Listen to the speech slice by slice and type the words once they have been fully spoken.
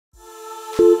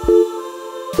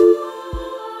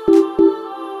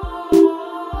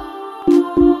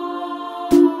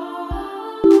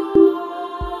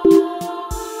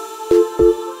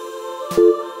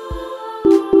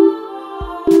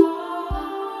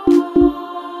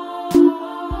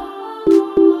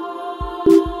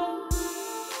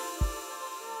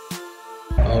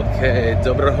Okay,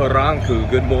 доброго ранку,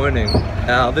 good morning.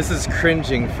 Now this is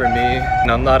cringing for me, and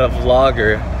I'm not a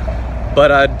vlogger,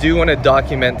 but I do want to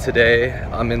document today.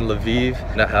 I'm in Lviv,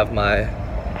 and I have my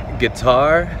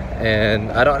guitar,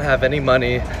 and I don't have any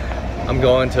money. I'm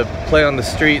going to play on the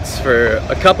streets for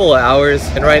a couple of hours,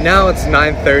 and right now it's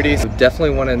 9:30, so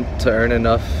definitely wanted to earn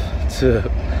enough to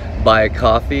buy a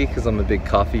coffee, because I'm a big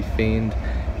coffee fiend,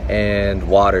 and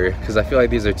water, because I feel like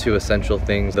these are two essential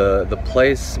things. The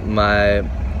place my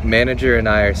manager and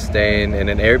I are staying in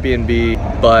an Airbnb,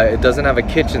 but it doesn't have a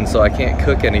kitchen, so I can't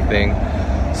cook anything.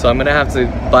 So I'm gonna have to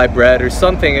buy bread or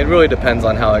something. It really depends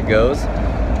on how it goes.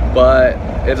 But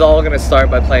it's all gonna start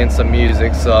by playing some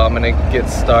music, so I'm gonna get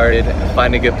started,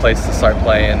 find a good place to start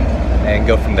playing, and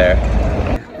go from there.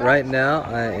 Right now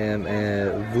I am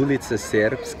at Ulica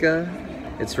Serbska.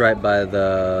 It's right by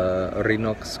the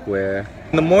Rinok Square.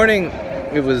 In the morning,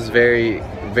 it was very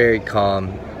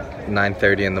calm,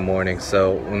 9:30 in the morning.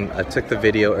 So when I took the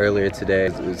video earlier today,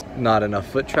 it was not enough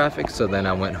foot traffic, so then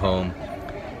I went home.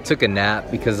 Took a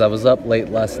nap because I was up late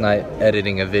last night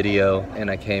editing a video, and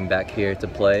I came back here to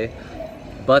play.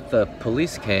 But the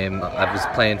police came. I was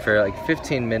playing for like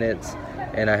 15 minutes,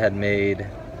 and I had made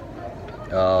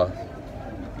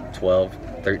 12,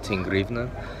 13 grivna.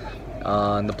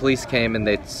 And the police came and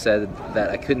they said that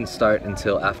I couldn't start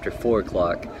until after 4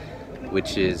 o'clock,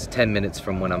 which is 10 minutes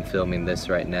from when I'm filming this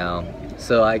right now.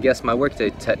 So I guess my workday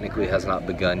technically has not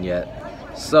begun yet.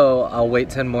 So I'll wait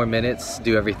 10 more minutes,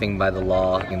 do everything by the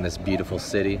law in this beautiful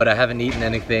city. But I haven't eaten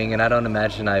anything, and I don't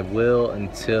imagine I will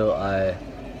until I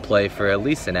play for at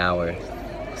least an hour.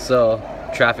 So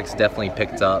traffic's definitely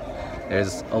picked up.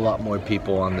 There's a lot more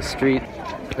people on the street.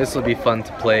 This will be fun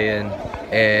to play in,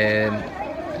 and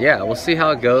yeah, we'll see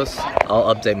how it goes.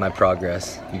 I'll update my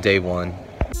progress, day 1.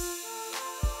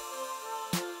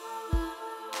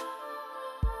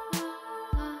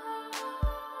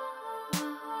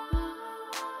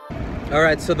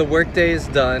 Alright, so the workday is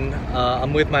done.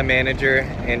 I'm with my manager,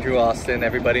 Andrew Austin.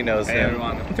 Everybody knows him.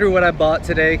 Everyone. Through what I bought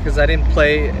today, because I didn't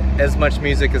play as much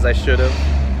music as I should have.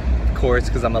 Of course,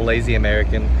 because I'm a lazy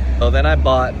American. So then I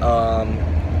bought a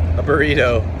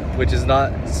burrito, which is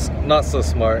not so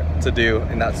smart to do,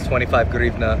 and that's 25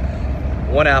 grivna.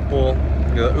 1 apple,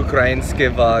 ukrainський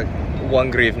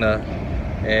 1 grivna,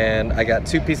 and I got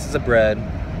 2 pieces of bread.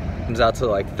 Comes out to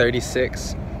like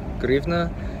 36 grivna.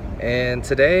 And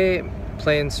today,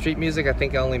 playing street music, I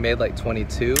think I only made like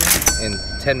 22 in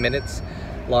 10 minutes.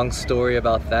 Long story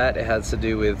about that. It has to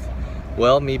do with,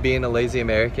 well, me being a lazy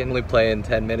American, only playing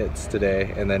 10 minutes today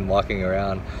and then walking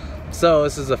around. So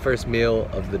this is the first meal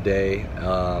of the day,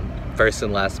 first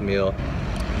and last meal.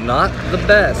 Not the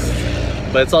best,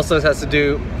 but it also has to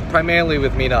do primarily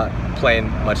with me not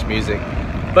playing much music.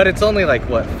 But it's only like,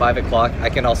 what, 5 o'clock? I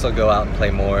can also go out and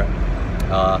play more.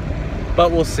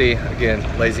 But we'll see. Again,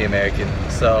 lazy American.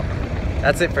 So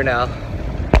that's it for now.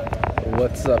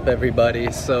 What's up,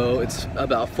 everybody? So it's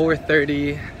about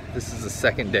 4:30. This is the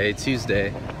second day,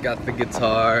 Tuesday. Got the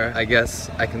guitar. I guess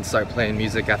I can start playing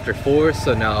music after 4,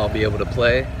 so now I'll be able to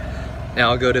play.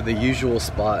 Now I'll go to the usual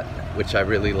spot, which I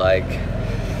really like.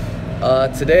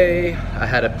 Today I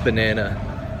had a banana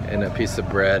and a piece of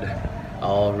bread.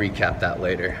 I'll recap that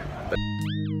later.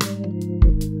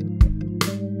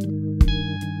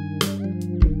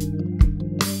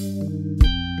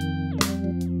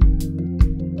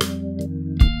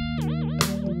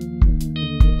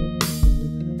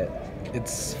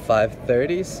 It's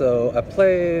 5:30, so I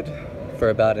played for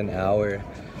about an hour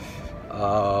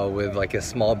with like a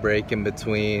small break in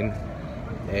between,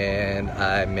 and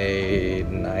I made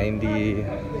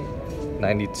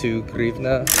 92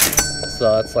 grivna, so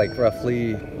that's like roughly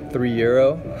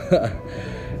 €3.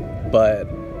 But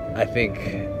I think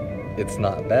it's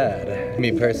not bad. Me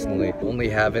personally, only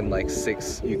having like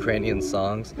 6 Ukrainian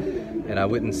songs, and I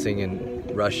wouldn't sing in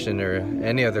Russian or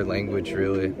any other language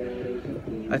really.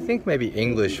 I think maybe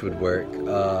English would work,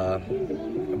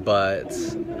 but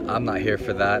I'm not here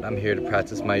for that. I'm here to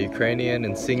practice my Ukrainian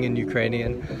and sing in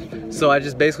Ukrainian. So I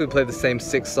just basically play the same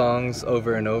 6 songs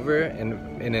over and over, and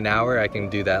in an hour I can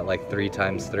do that like 3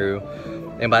 times through.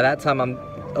 And by that time I'm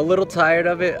a little tired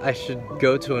of it. I should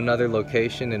go to another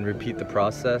location and repeat the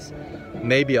process.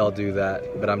 Maybe I'll do that,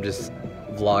 but I'm just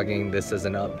vlogging this as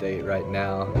an update right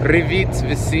now. Привіт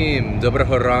всім,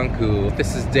 доброго ранку.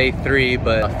 This is day 3,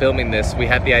 but filming this, we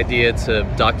had the idea to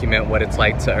document what it's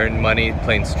like to earn money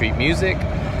playing street music,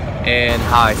 and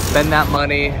how I spend that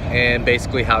money, and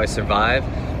basically how I survive.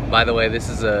 By the way, this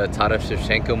is a Taras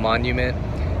Shevchenko monument,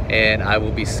 and I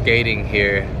will be skating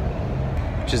here,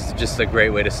 which is just a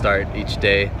great way to start each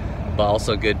day. but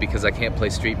also good because I can't play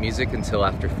street music until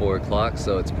after 4 o'clock,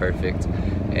 so it's perfect.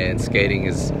 And skating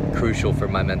is crucial for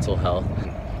my mental health.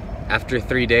 After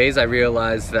 3 days, I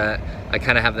realized that I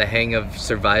kind of have the hang of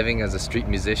surviving as a street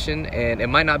musician, and it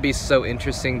might not be so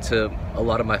interesting to a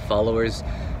lot of my followers,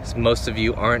 because most of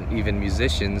you aren't even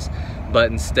musicians, but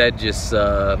instead just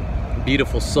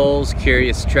beautiful souls,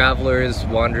 curious travelers,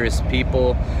 wanderous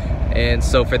people. And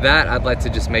so for that, I'd like to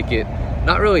just make it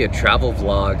not really a travel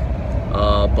vlog,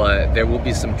 but there will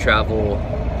be some travel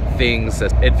things,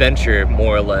 adventure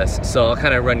more or less. So I'll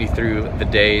kind of run you through the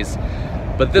days,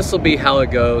 but this will be how it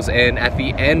goes. And at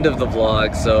the end of the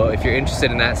vlog, so if you're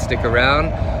interested in that, stick around.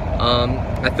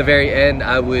 At the very end,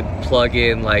 I would plug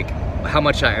in like how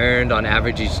much I earned on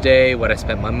average each day, what I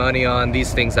spent my money on,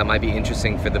 these things that might be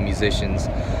interesting for the musicians.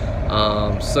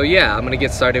 So yeah, I'm gonna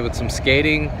get started with some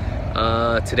skating.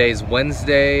 Today's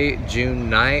Wednesday, June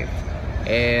 9th,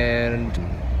 and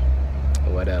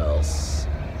what else?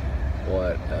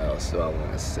 What else do I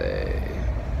want to say?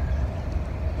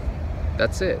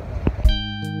 That's it.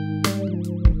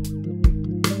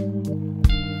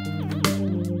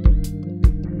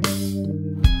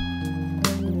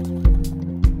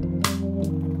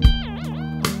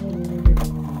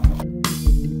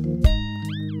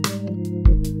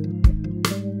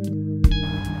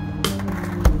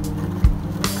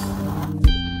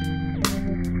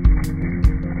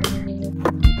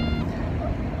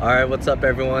 Alright, what's up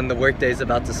everyone? The workday's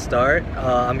about to start.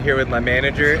 I'm here with my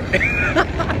manager,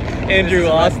 Andrew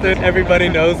Austin. Everybody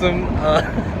knows him.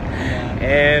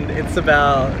 And it's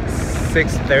about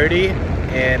 6:30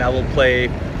 and I will play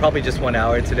probably just 1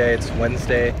 hour today. It's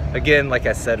Wednesday. Again, like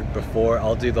I said before,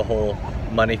 I'll do the whole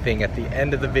money thing at the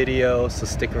end of the video, so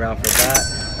stick around for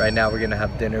that. Right now we're gonna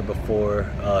have dinner before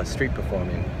street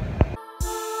performing.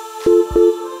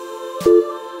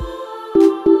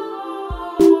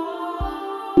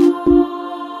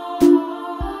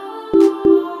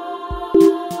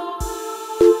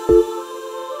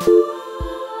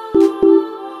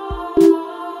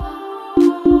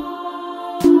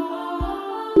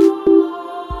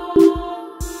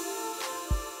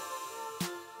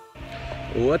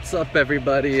 What's up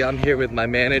everybody? I'm here with my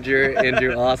manager,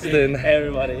 Andrew Austin. Hey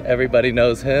everybody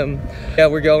knows him. Yeah,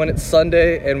 we're going, it's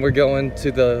Sunday and we're going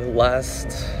to the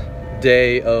last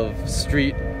day of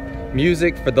street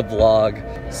music for the vlog.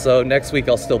 So next week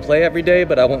I'll still play every day,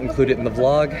 but I won't include it in the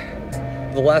vlog.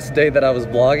 The last day that I was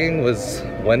vlogging was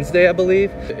Wednesday, I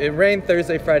believe. It rained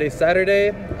Thursday, Friday,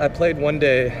 Saturday. I played one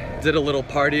day, did a little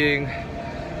partying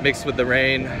mixed with the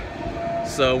rain.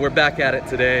 So we're back at it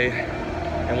today.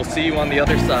 And we'll see you on the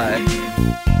other side.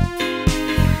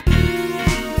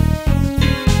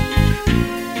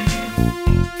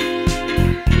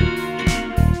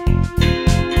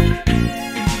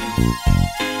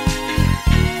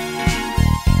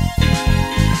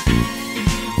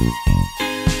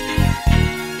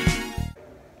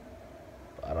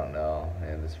 I don't know,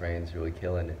 man, this rain's really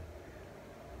killing it.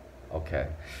 Okay.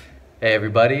 Hey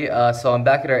everybody, so I'm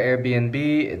back at our Airbnb.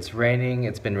 It's raining.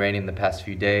 It's been raining the past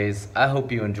few days. I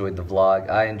hope you enjoyed the vlog.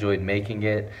 I enjoyed making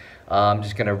it. I'm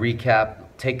just gonna recap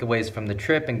takeaways from the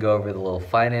trip and go over the little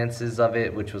finances of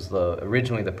it, which was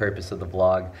originally the purpose of the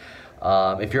vlog.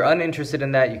 If you're uninterested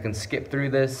in that, you can skip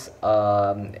through this,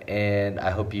 and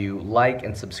I hope you like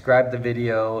and subscribe the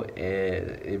video.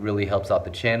 It really helps out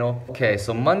the channel. Okay,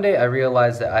 so Monday I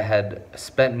realized that I had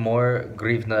spent more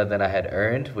grivna than I had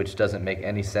earned, which doesn't make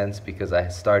any sense because I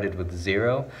started with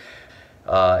 0.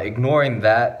 Ignoring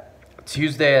that,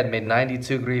 Tuesday I made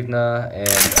 92 grivna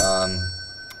and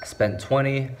spent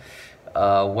 20.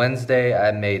 Wednesday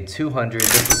I made 200.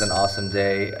 This was an awesome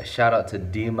day. Shout out to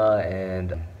Dima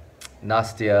and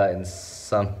Nastia and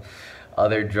some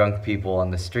other drunk people on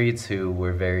the streets who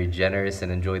were very generous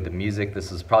and enjoyed the music.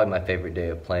 This was probably my favorite day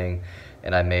of playing,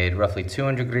 and I made roughly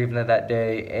 200 grivna that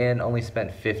day and only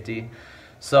spent 50.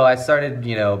 So I started,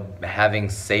 you know,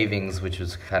 having savings, which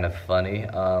was kind of funny.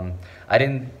 I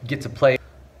didn't get to play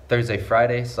Thursday,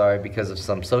 Friday, sorry, because of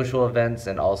some social events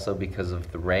and also because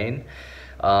of the rain.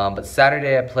 But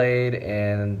Saturday I played,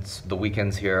 and the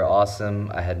weekends here are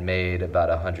awesome. I had made about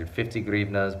 150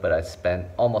 grivnas, but I spent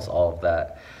almost all of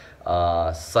that.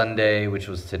 Sunday, which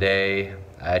was today,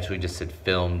 I actually just had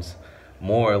filmed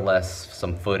more or less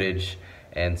some footage,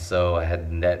 and so I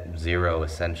had net 0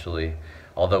 essentially.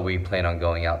 Although we plan on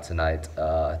going out tonight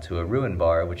to a ruin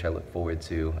bar, which I look forward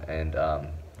to, and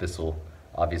this will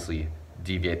obviously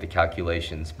deviate the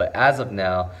calculations. But as of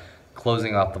now,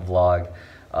 closing off the vlog,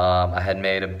 I had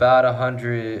made about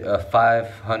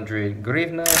 500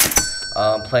 grivna,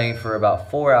 playing for about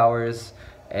 4 hours,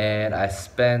 and I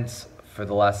spent for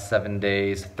the last 7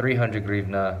 days 300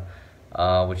 grivna,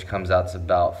 which comes out to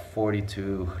about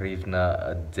 42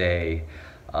 hryvnia a day,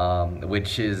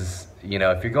 which is, you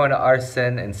know, if you're going to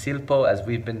Arsen and Silpo, as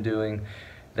we've been doing,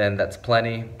 then that's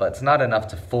plenty, but it's not enough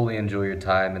to fully enjoy your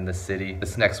time in the city.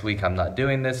 This next week I'm not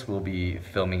doing this. We'll be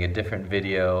filming a different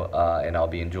video, and I'll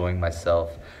be enjoying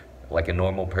myself like a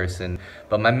normal person.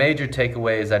 But my major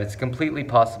takeaway is that it's completely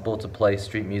possible to play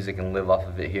street music and live off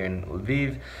of it here in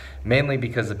Lviv, mainly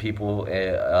because the people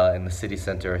in the city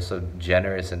center are so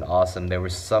generous and awesome. There were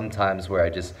some times where I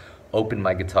just opened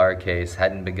my guitar case,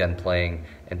 hadn't begun playing,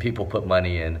 and people put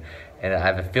money in. And I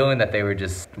have a feeling that they were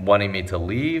just wanting me to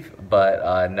leave,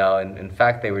 but no, in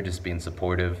fact they were just being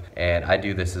supportive. And I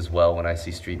do this as well when I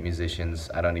see street musicians.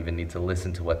 I don't even need to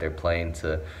listen to what they're playing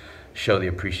to show the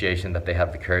appreciation that they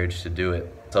have the courage to do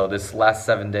it. So this last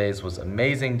 7 days was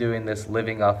amazing doing this,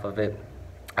 living off of it.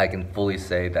 I can fully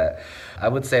say that, I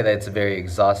would say that it's a very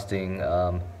exhausting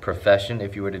profession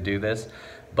if you were to do this,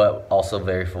 but also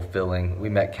very fulfilling. We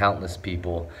met countless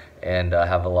people and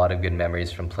have a lot of good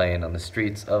memories from playing on the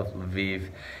streets of Lviv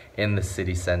in the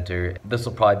city center. This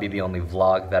will probably be the only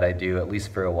vlog that I do, at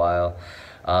least for a while,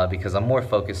 because I'm more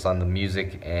focused on the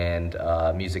music and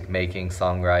music making,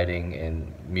 songwriting,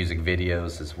 and music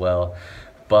videos as well.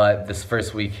 But this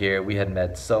first week here, we had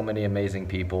met so many amazing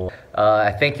people.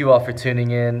 I thank you all for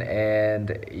tuning in,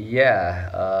 and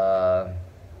yeah,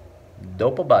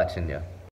 до побачення.